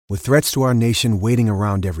With threats to our nation waiting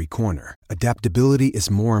around every corner, adaptability is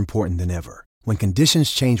more important than ever. When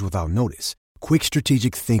conditions change without notice, quick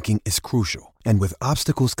strategic thinking is crucial. And with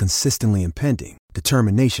obstacles consistently impending,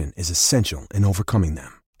 determination is essential in overcoming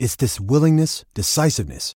them. It's this willingness,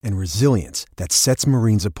 decisiveness, and resilience that sets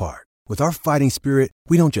Marines apart. With our fighting spirit,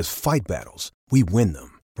 we don't just fight battles, we win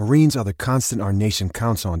them. Marines are the constant our nation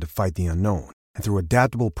counts on to fight the unknown. And through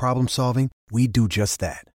adaptable problem solving, we do just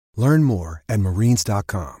that. Learn more at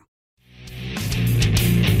marines.com.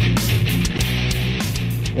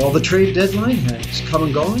 Well, the trade deadline has come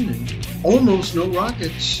and gone, and almost no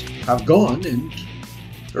Rockets have gone, and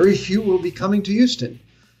very few will be coming to Houston.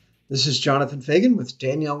 This is Jonathan Fagan with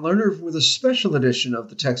Danielle Lerner with a special edition of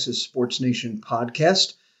the Texas Sports Nation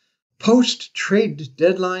podcast, post-trade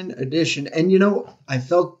deadline edition. And, you know, I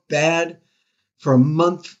felt bad for a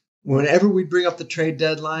month whenever we'd bring up the trade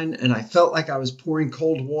deadline, and I felt like I was pouring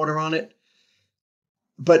cold water on it.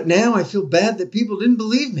 But now I feel bad that people didn't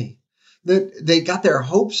believe me, that they got their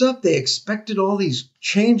hopes up. They expected all these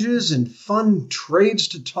changes and fun trades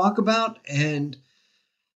to talk about, and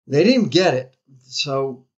they didn't get it.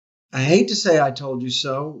 So I hate to say I told you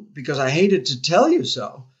so, because I hated to tell you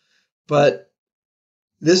so, but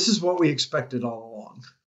this is what we expected all along.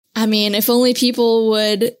 I mean, if only people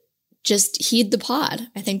would just heed the pod.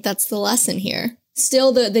 I think that's the lesson here.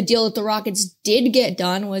 Still, the deal that the Rockets did get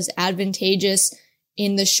done was advantageous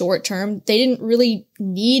in the short term. They didn't really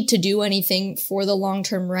need to do anything for the long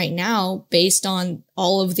term right now based on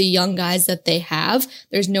all of the young guys that they have.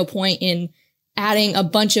 There's no point in adding a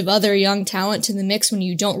bunch of other young talent to the mix when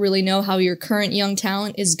you don't really know how your current young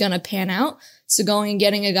talent is going to pan out. So going and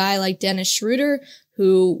getting a guy like Dennis Schroeder,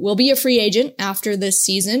 who will be a free agent after this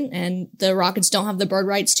season, and the Rockets don't have the bird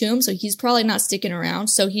rights to him, so he's probably not sticking around.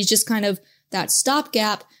 So he's just kind of that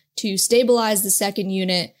stopgap to stabilize the second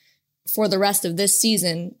unit for the rest of this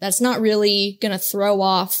season. That's not really going to throw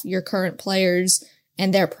off your current players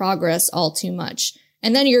and their progress all too much.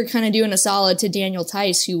 And then you're kind of doing a solid to Daniel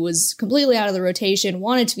Theis, who was completely out of the rotation,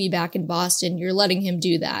 wanted to be back in Boston. You're letting him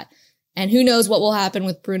do that. And who knows what will happen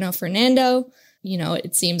with Bruno Fernando. You know,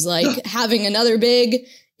 it seems like having another big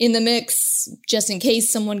in the mix, just in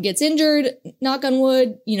case someone gets injured, knock on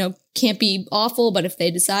wood, you know, can't be awful. But if they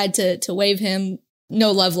decide to waive him,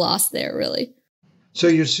 no love lost there, really. So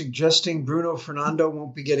you're suggesting Bruno Fernando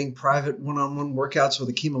won't be getting private one-on-one workouts with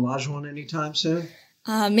Akeem Olajuwon anytime soon?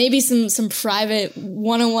 Maybe some private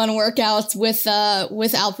one-on-one workouts with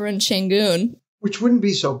Alperen Şengün. Which wouldn't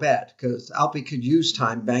be so bad, because Alpi could use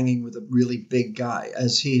time banging with a really big guy,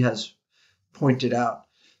 as he has pointed out.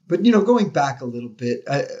 But, you know, going back a little bit,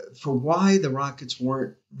 for why the Rockets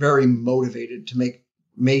weren't very motivated to make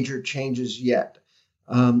major changes yet.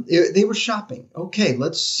 They were shopping. Okay,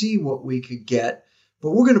 let's see what we could get,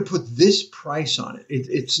 but we're going to put this price on it.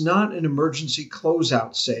 It's not an emergency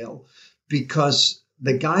closeout sale, because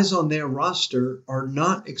the guys on their roster are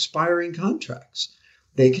not expiring contracts.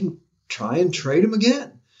 They can try and trade them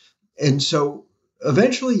again. And so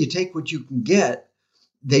eventually you take what you can get.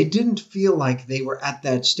 They didn't feel like they were at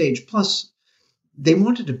that stage. Plus, they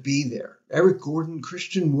wanted to be there. Eric Gordon,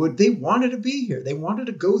 Christian Wood, they wanted to be here. They wanted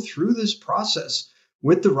to go through this process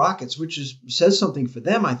with the Rockets, which says something for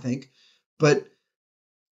them, I think. But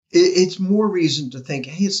it's more reason to think,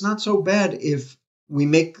 hey, it's not so bad if we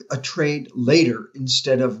make a trade later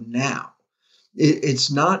instead of now.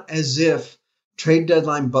 It's not as if trade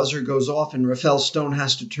deadline buzzer goes off and Rafael Stone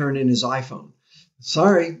has to turn in his iPhone.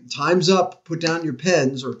 Sorry, time's up. Put down your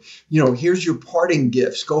pens, or, you know, here's your parting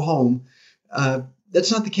gifts. Go home.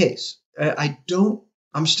 That's not the case.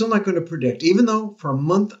 I'm still not going to predict, even though for a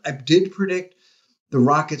month I did predict the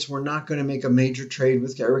Rockets were not going to make a major trade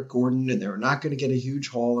with Eric Gordon and they were not going to get a huge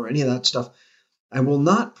haul or any of that stuff. I will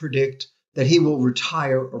not predict that he will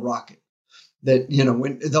retire a Rocket. That, you know,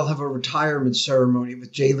 when they'll have a retirement ceremony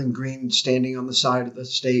with Jalen Green standing on the side of the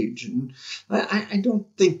stage. And I don't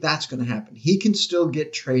think that's going to happen. He can still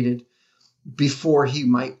get traded before he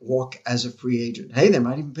might walk as a free agent. Hey, they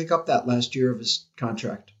might even pick up that last year of his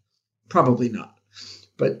contract. Probably not.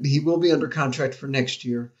 But he will be under contract for next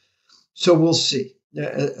year. So we'll see.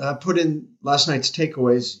 I put in last night's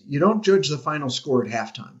takeaways. You don't judge the final score at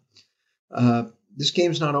halftime. This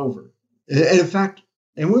game's not over. And in fact,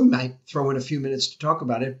 and we might throw in a few minutes to talk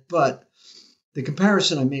about it, but the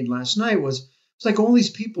comparison I made last night was, it's like all these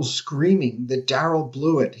people screaming that Darryl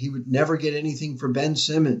blew it. He would never get anything for Ben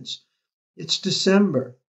Simmons. It's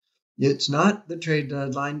December. It's not the trade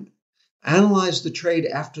deadline. Analyze the trade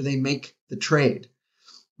after they make the trade.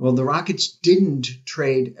 Well, the Rockets didn't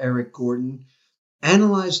trade Eric Gordon.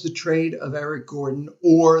 Analyze the trade of Eric Gordon,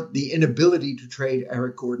 or the inability to trade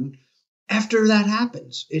Eric Gordon, after that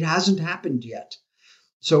happens. It hasn't happened yet.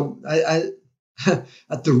 So I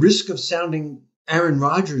at the risk of sounding Aaron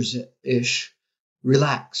Rodgers-ish,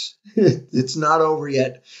 relax. It's not over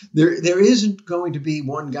yet. There isn't going to be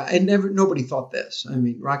one guy, and nobody thought this. I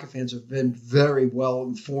mean, Rocket fans have been very well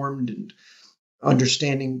informed and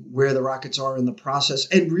understanding where the Rockets are in the process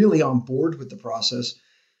and really on board with the process.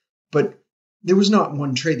 But there was not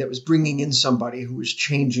one trade that was bringing in somebody who was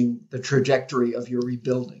changing the trajectory of your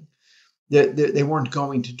rebuilding. They weren't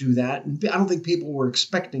going to do that. And I don't think people were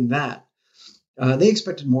expecting that. They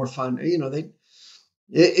expected more fun. You know,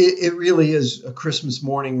 it really is a Christmas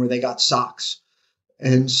morning where they got socks.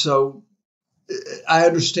 And so I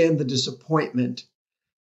understand the disappointment,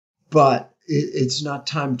 but it's not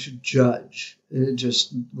time to judge.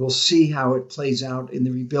 We'll see how it plays out in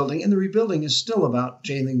the rebuilding. And the rebuilding is still about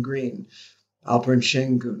Jalen Green, Alperen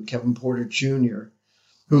Sengun, Kevin Porter Jr.,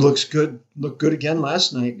 who looked good again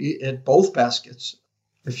last night at both baskets,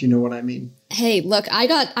 if you know what I mean. Hey, look, I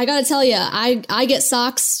got to tell you, I get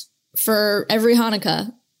socks for every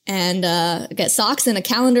Hanukkah, and get socks and a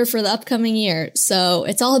calendar for the upcoming year. So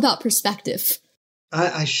it's all about perspective.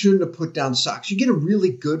 I shouldn't have put down socks. You get a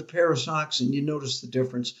really good pair of socks and you notice the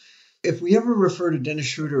difference. If we ever refer to Dennis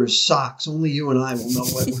Schroeder as socks, only you and I will know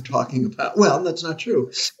what we're talking about. Well, that's not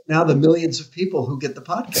true. Now the millions of people who get the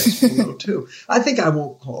podcast will know too. I think I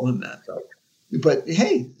won't call him that though. But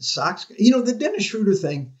hey, socks, you know, the Dennis Schroeder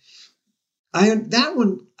thing, that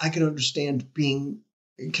one I can understand being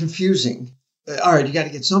confusing. All right, you got to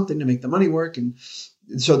get something to make the money work. And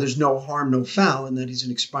so there's no harm, no foul in that he's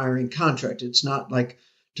an expiring contract. It's not like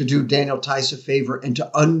to do Daniel Tice a favor and to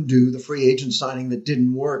undo the free agent signing that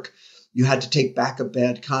didn't work. You had to take back a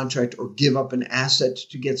bad contract or give up an asset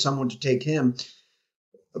to get someone to take him.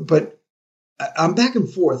 But I'm back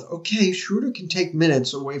and forth. Okay, Schroeder can take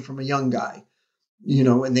minutes away from a young guy, you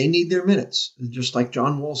know, and they need their minutes, just like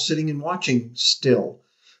John Wall sitting and watching still.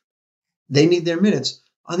 They need their minutes.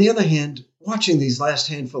 On the other hand, watching these last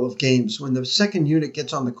handful of games, when the second unit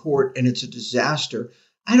gets on the court and it's a disaster,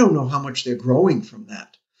 I don't know how much they're growing from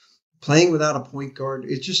that. Playing without a point guard,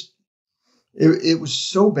 it was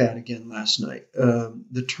so bad again last night.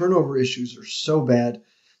 The turnover issues are so bad.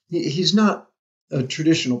 He's not a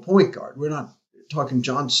traditional point guard. We're not talking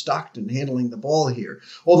John Stockton handling the ball here.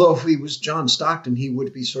 Although if he was John Stockton, he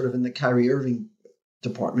would be sort of in the Kyrie Irving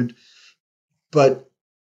department. But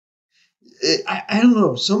I don't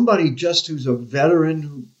know, somebody just who's a veteran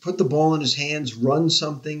who put the ball in his hands, run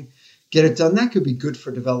something, get it done, that could be good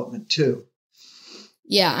for development too.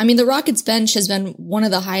 Yeah, I mean, the Rockets bench has been one of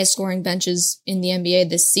the highest scoring benches in the NBA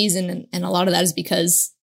this season, and a lot of that is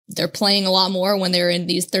because they're playing a lot more when they're in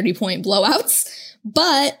these 30-point blowouts.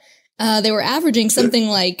 But they were averaging something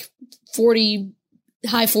like 40,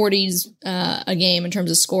 high 40s a game in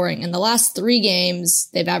terms of scoring. In the last 3 games,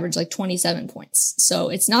 they've averaged like 27 points. So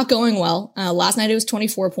it's not going well. Last night it was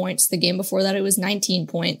 24 points. The game before that it was 19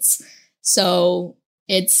 points. So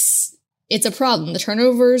it's a problem. The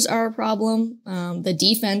turnovers are a problem. The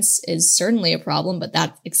defense is certainly a problem, but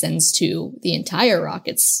that extends to the entire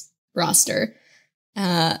Rockets roster.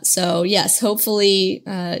 So yes, hopefully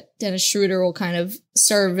Dennis Schroeder will kind of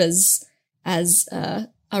serve as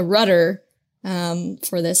a rudder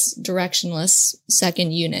for this directionless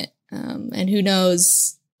second unit. And who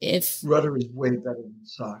knows if rudder is way better than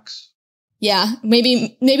socks. Yeah,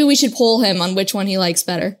 maybe we should poll him on which one he likes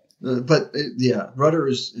better. But rudder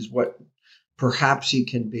is what perhaps he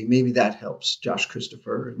can be. Maybe that helps Josh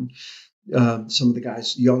Christopher and some of the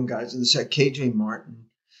guys, young guys in the set. KJ Martin.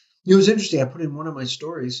 It was interesting. I put in one of my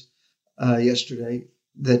stories yesterday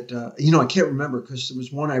that, I can't remember because there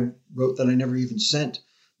was one I wrote that I never even sent.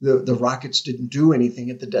 The Rockets didn't do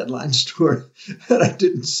anything at the deadline story that I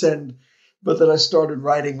didn't send, but that I started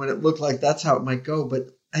writing when it looked like that's how it might go.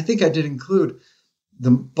 But I think I did include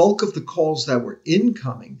the bulk of the calls that were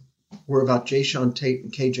incoming were about Jae'Sean Tate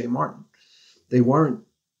and KJ Martin. They weren't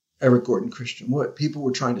Eric Gordon, Christian Wood. People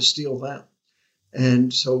were trying to steal them.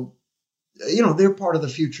 And so, they're part of the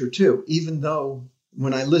future too, even though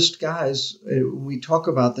when I list guys, when we talk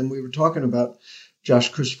about them, we were talking about Josh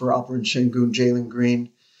Christopher, Alperen Sengun, Jalen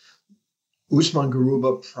Green, Usman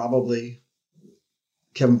Garuba, probably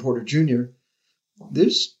Kevin Porter Jr.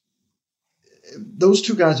 Those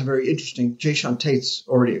two guys are very interesting. Jae'Sean Tate's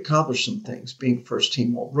already accomplished some things, being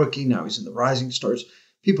first-team All-Rookie. Now he's in the Rising Stars.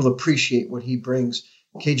 People appreciate what he brings.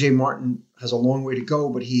 KJ Martin has a long way to go,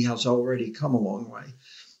 but he has already come a long way.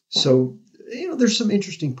 So, there's some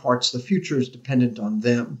interesting parts. The future is dependent on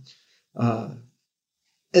them. And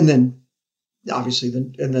then, obviously,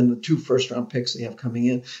 the 2 first-round picks they have coming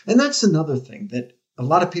in. And that's another thing that a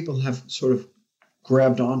lot of people have sort of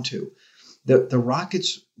grabbed onto. The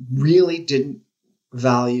Rockets really didn't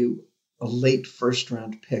value a late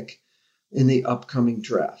first-round pick in the upcoming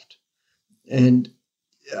draft. And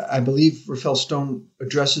I believe Rafael Stone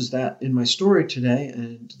addresses that in my story today,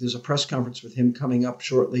 and there's a press conference with him coming up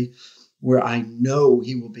shortly where I know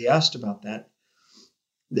he will be asked about that.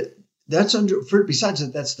 Besides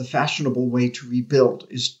that, that's the fashionable way to rebuild,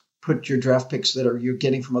 is put your draft picks that you're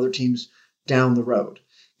getting from other teams down the road.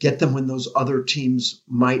 Get them when those other teams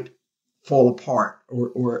might fall apart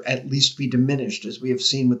or at least be diminished, as we have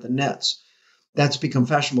seen with the Nets. That's become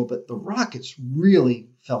fashionable, but the Rockets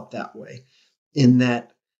really felt that way, in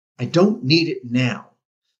that I don't need it now.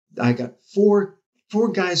 I got four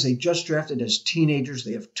guys they just drafted as teenagers.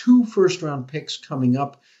 They have 2 first-round picks coming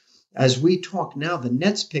up. As we talk now, the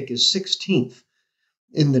Nets pick is 16th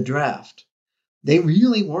in the draft. They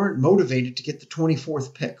really weren't motivated to get the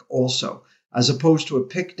 24th pick also, as opposed to a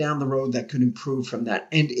pick down the road that could improve from that.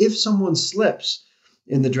 And if someone slips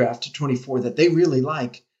in the draft to 24 that they really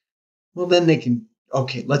like, well, then they can,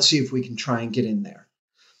 okay, let's see if we can try and get in there.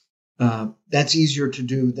 That's easier to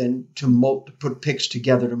do than to put picks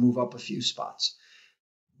together to move up a few spots.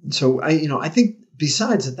 So I think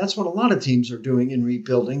besides that, that's what a lot of teams are doing in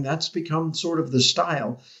rebuilding. That's become sort of the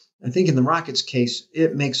style. I think in the Rockets' case,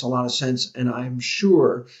 it makes a lot of sense, and I'm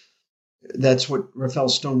sure that's what Rafael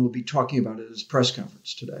Stone will be talking about at his press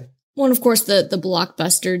conference today. Well, and of course, the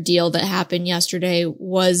blockbuster deal that happened yesterday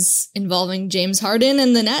was involving James Harden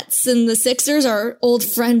and the Nets and the Sixers. Our old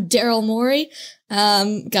friend Daryl Morey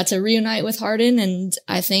got to reunite with Harden, and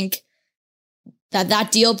I think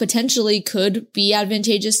that deal potentially could be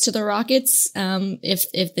advantageous to the Rockets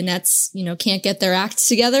if the Nets can't get their act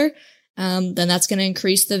together. Then that's going to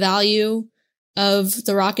increase the value of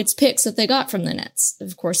the Rockets picks that they got from the Nets.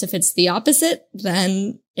 Of course, if it's the opposite,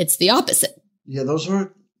 then it's the opposite. Yeah, those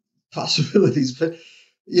are possibilities. But,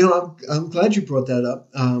 I'm glad you brought that up.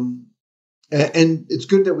 And it's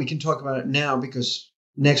good that we can talk about it now, because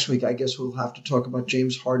next week, I guess we'll have to talk about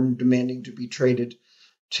James Harden demanding to be traded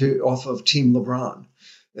off of Team LeBron.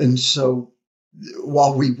 And so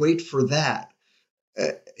while we wait for that,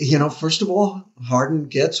 first of all, Harden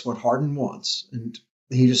gets what Harden wants. And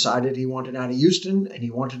he decided he wanted out of Houston and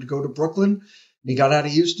he wanted to go to Brooklyn. He got out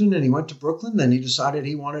of Houston and he went to Brooklyn. Then he decided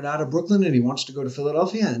he wanted out of Brooklyn and he wants to go to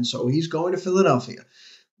Philadelphia. And so he's going to Philadelphia.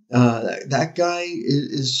 That guy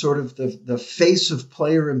is sort of the face of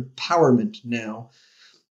player empowerment now.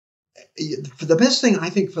 The best thing, I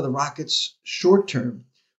think, for the Rockets short term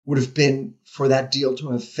would have been for that deal to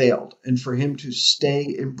have failed and for him to stay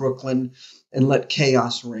in Brooklyn and let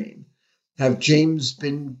chaos reign. Have James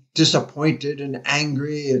been disappointed and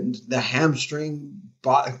angry and the hamstring,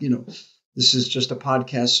 this is just a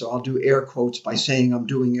podcast, so I'll do air quotes by saying I'm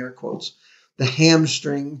doing air quotes. The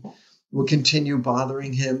hamstring will continue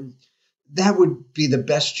bothering him. That would be the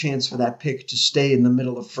best chance for that pick to stay in the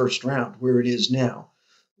middle of first round where it is now.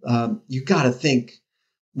 You got to think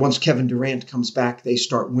once Kevin Durant comes back, they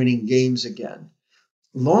start winning games again.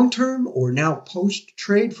 Long-term or now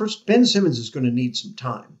post-trade, first, Ben Simmons is going to need some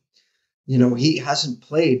time. He hasn't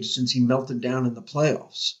played since he melted down in the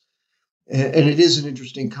playoffs. And it is an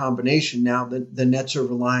interesting combination now that the Nets are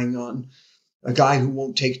relying on a guy who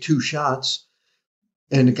won't take 2 shots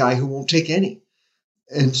and a guy who won't take any.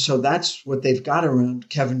 And so that's what they've got around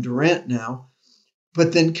Kevin Durant now.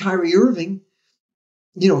 But then Kyrie Irving,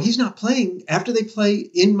 he's not playing. After they play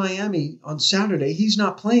in Miami on Saturday, he's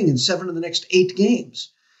not playing in 7 of the next 8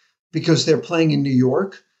 games because they're playing in New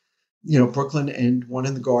York, Brooklyn and one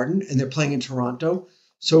in the Garden, and they're playing in Toronto.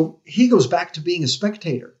 So he goes back to being a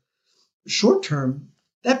spectator. Short term,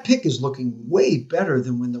 that pick is looking way better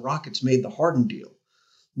than when the Rockets made the Harden deal.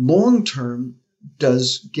 Long term,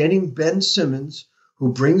 does getting Ben Simmons,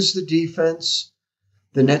 who brings the defense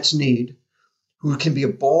the Nets need, who can be a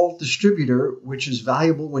ball distributor, which is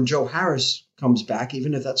valuable when Joe Harris comes back,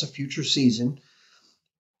 even if that's a future season,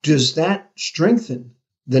 does that strengthen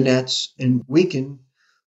the Nets and weaken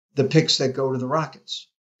the picks that go to the Rockets?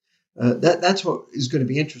 That's what is going to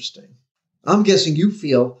be interesting. I'm guessing you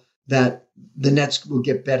feel that the Nets will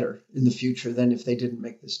get better in the future than if they didn't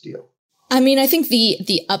make this deal. I mean, I think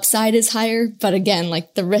the upside is higher, but again,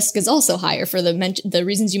 the risk is also higher for the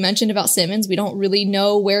reasons you mentioned about Simmons. We don't really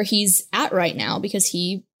know where he's at right now because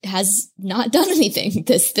he has not done anything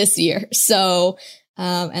this year. So,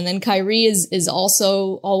 and then Kyrie is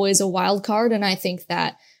also always a wild card. And I think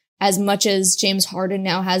that as much as James Harden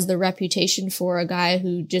now has the reputation for a guy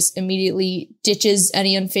who just immediately ditches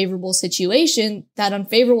any unfavorable situation, that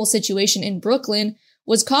unfavorable situation in Brooklyn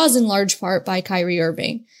was caused in large part by Kyrie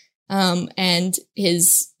Irving. And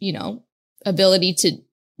his, ability to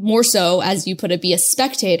more so, as you put it, be a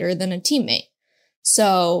spectator than a teammate.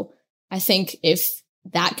 So I think if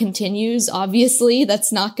that continues, obviously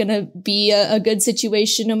that's not going to be a good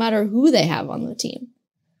situation no matter who they have on the team.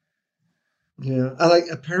 Yeah,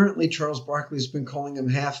 apparently Charles Barkley's been calling him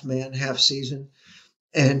half man, half season.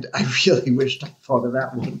 And I really wished I thought of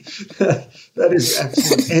that one. That is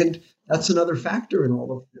excellent. And that's another factor in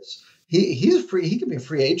all of this. He can be a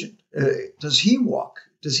free agent. Does he walk?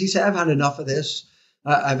 Does he say, I've had enough of this?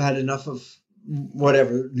 I've had enough of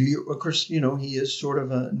whatever. New York, of course, he is sort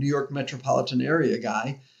of a New York metropolitan area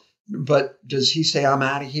guy. But does he say, I'm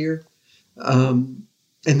out of here? And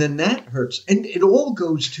then that hurts. And it all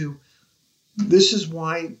goes to, this is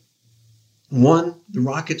why, one, the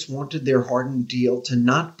Rockets wanted their Harden deal to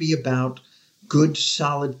not be about good,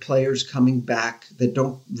 solid players coming back that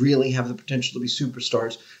don't really have the potential to be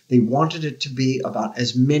superstars. They wanted it to be about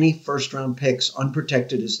as many first-round picks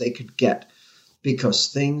unprotected as they could get because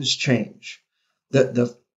things change.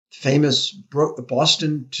 The famous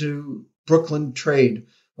Boston to Brooklyn trade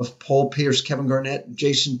of Paul Pierce, Kevin Garnett, and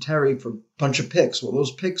Jason Terry for a bunch of picks. Well,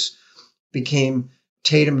 those picks became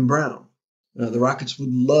Tatum and Brown. The Rockets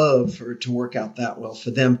would love for it to work out that well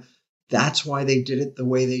for them. That's why they did it the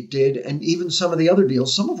way they did. And even some of the other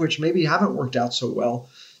deals, some of which maybe haven't worked out so well,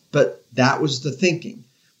 but that was the thinking,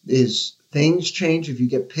 is things change if you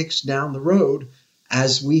get picks down the road,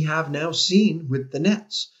 as we have now seen with the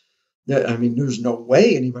Nets. I mean, there's no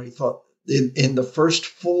way anybody thought in the first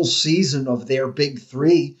full season of their big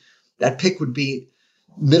three, that pick would be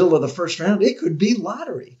middle of the first round. It could be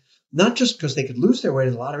lottery. Not just because they could lose their way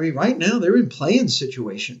to the lottery. Right now, they're in play-in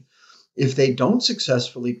situation. If they don't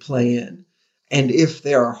successfully play in, and if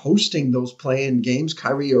they are hosting those play-in games,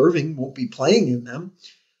 Kyrie Irving won't be playing in them,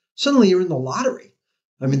 suddenly you're in the lottery.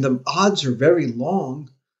 I mean, the odds are very long,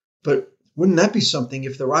 but wouldn't that be something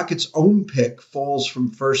if the Rockets' own pick falls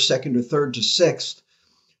from first, second, or third to sixth,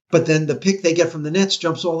 but then the pick they get from the Nets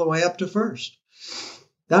jumps all the way up to first?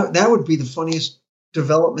 That would be the funniest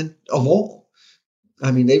development of all. I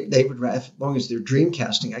mean, they would, as long as they're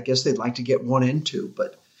dreamcasting, I guess they'd like to get 1 and 2.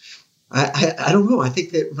 But I don't know. I think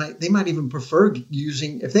they might even prefer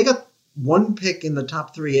using, if they got one pick in the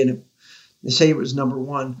top 3 and they say it was number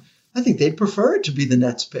 1, I think they'd prefer it to be the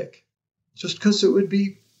Nets pick, just because it would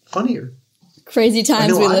be funnier. Crazy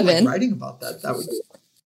times we live in. Writing about that would be.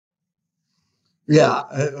 Yeah,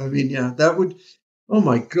 I mean, yeah, that would. Oh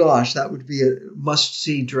my gosh, that would be a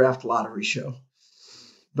must-see draft lottery show.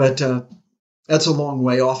 But. That's a long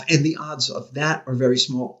way off, and the odds of that are very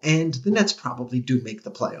small, and the Nets probably do make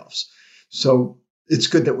the playoffs. So it's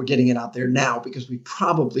good that we're getting it out there now, because we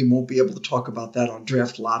probably won't be able to talk about that on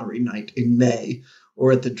draft lottery night in May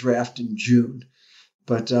or at the draft in June.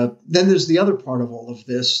 But then there's the other part of all of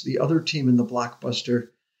this. The other team in the blockbuster.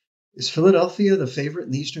 Is Philadelphia the favorite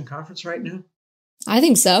in the Eastern Conference right now? I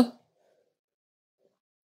think so.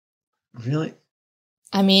 Really?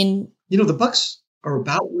 I mean, the Bucks are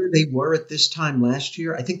about where they were at this time last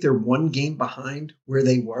year. I think they're 1 game behind where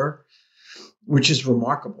they were, which is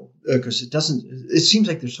remarkable because it seems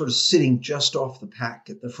like they're sort of sitting just off the pack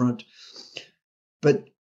at the front. But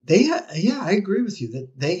I agree with you that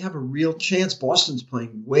they have a real chance. Boston's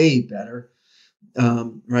playing way better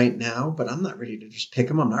right now, but I'm not ready to just pick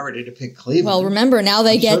them. I'm not ready to pick Cleveland. Well, remember, now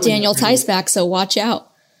they get Daniel Tice back, so watch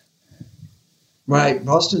out. Right.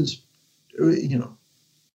 Boston's,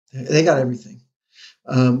 they got everything.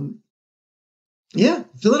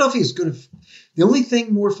 Philadelphia is good. The only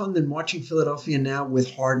thing more fun than watching Philadelphia now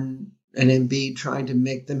with Harden and Embiid trying to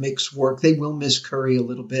make the mix work, they will miss Curry a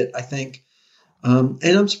little bit, I think. And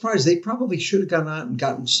I'm surprised. They probably should have gone out and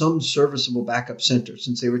gotten some serviceable backup center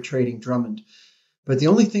since they were trading Drummond. But the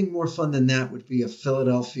only thing more fun than that would be a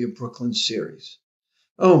Philadelphia-Brooklyn series.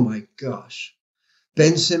 Oh, my gosh.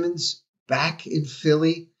 Ben Simmons back in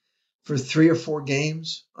Philly for 3 or 4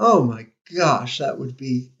 games. Oh, my gosh, that would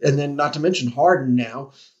be, and then not to mention Harden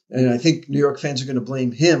now, and I think New York fans are going to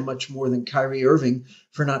blame him much more than Kyrie Irving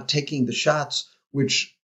for not taking the shots,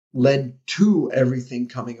 which led to everything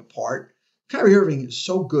coming apart. Kyrie Irving is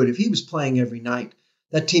so good. If he was playing every night,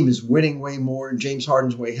 that team is winning way more, and James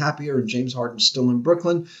Harden's way happier, and James Harden's still in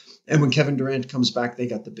Brooklyn. And when Kevin Durant comes back, they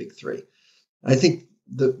got the big 3. I think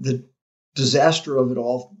the disaster of it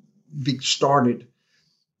all started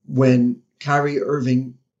when Kyrie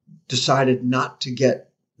Irving decided not to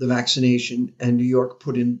get the vaccination, and New York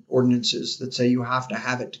put in ordinances that say you have to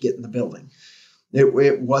have it to get in the building.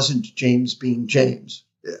 It wasn't James being James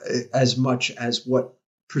as much as what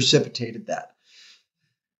precipitated that.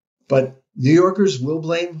 But New Yorkers will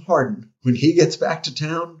blame Harden when he gets back to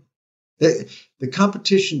town. The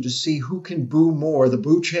competition to see who can boo more, the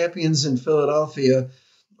boo champions in Philadelphia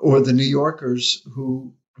or the New Yorkers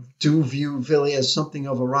who do view Philly as something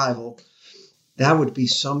of a rival, that would be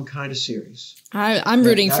some kind of series. I'm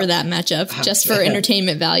rooting for that matchup just for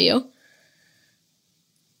entertainment value.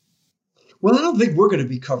 Well, I don't think we're going to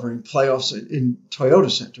be covering playoffs in Toyota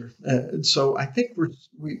Center. So I think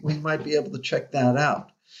we might be able to check that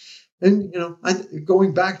out. And,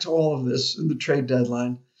 going back to all of this in the trade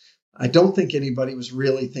deadline, I don't think anybody was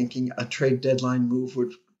really thinking a trade deadline move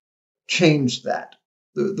would change that.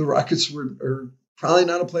 The Rockets are probably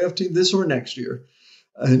not a playoff team this or next year.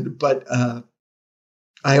 But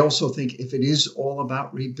I also think if it is all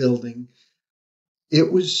about rebuilding,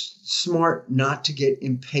 it was smart not to get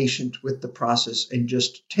impatient with the process and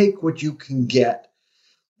just take what you can get,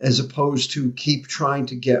 as opposed to keep trying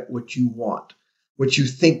to get what you want, what you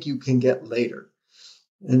think you can get later.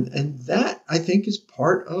 And that, I think, is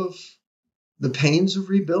part of the pains of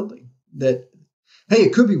rebuilding. That, hey,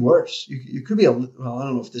 it could be worse. You could be, I don't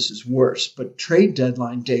know if this is worse, but trade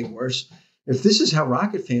deadline day worse. If this is how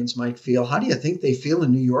Rocket fans might feel, how do you think they feel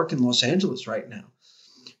in New York and Los Angeles right now?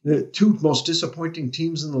 The two most disappointing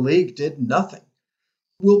teams in the league did nothing.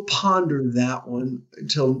 We'll ponder that one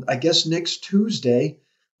until, I guess, next Tuesday.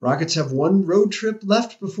 Rockets have one road trip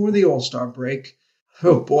left before the All-Star break.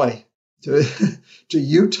 Oh, boy. To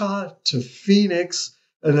Utah, to Phoenix,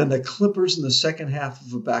 and then the Clippers in the second half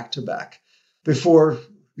of a back-to-back before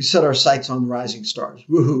we set our sights on the Rising Stars.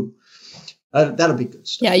 Woohoo. That'll be good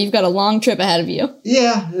stuff. Yeah, you've got a long trip ahead of you.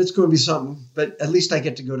 Yeah, it's going to be something, but at least I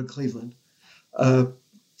get to go to Cleveland.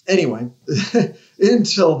 Anyway,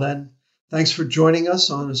 until then, thanks for joining us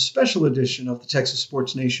on a special edition of the Texas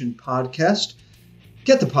Sports Nation podcast.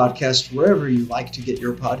 Get the podcast wherever you like to get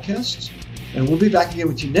your podcasts. And we'll be back again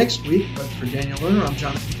with you next week. But for Daniel Lerner, I'm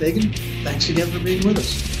Jonathan Fagan. Thanks again for being with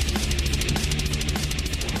us.